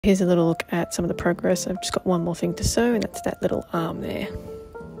Here's a little look at some of the progress. I've just got one more thing to sew, and that's that little arm there.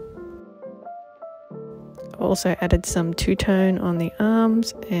 I've also added some two-tone on the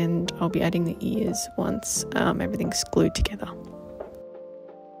arms, and I'll be adding the ears once everything's glued together.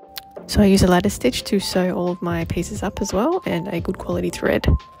 So I use a ladder stitch to sew all of my pieces up as well, and a good quality thread.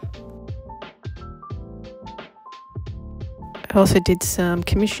 I also did some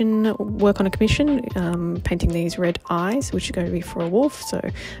work on a commission, painting these red eyes, which are going to be for a wolf. So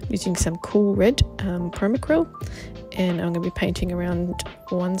I'm using some cool red chromacryl, and I'm going to be painting around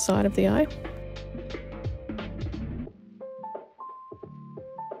one side of the eye.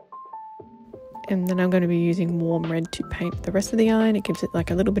 And then I'm going to be using warm red to paint the rest of the eye, and it gives it like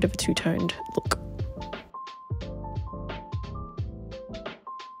a little bit of a two-toned look.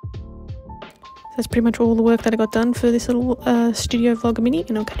 That's pretty much all the work that I got done for this little studio vlog mini,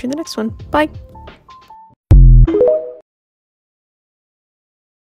 and I'll catch you in the next one. Bye!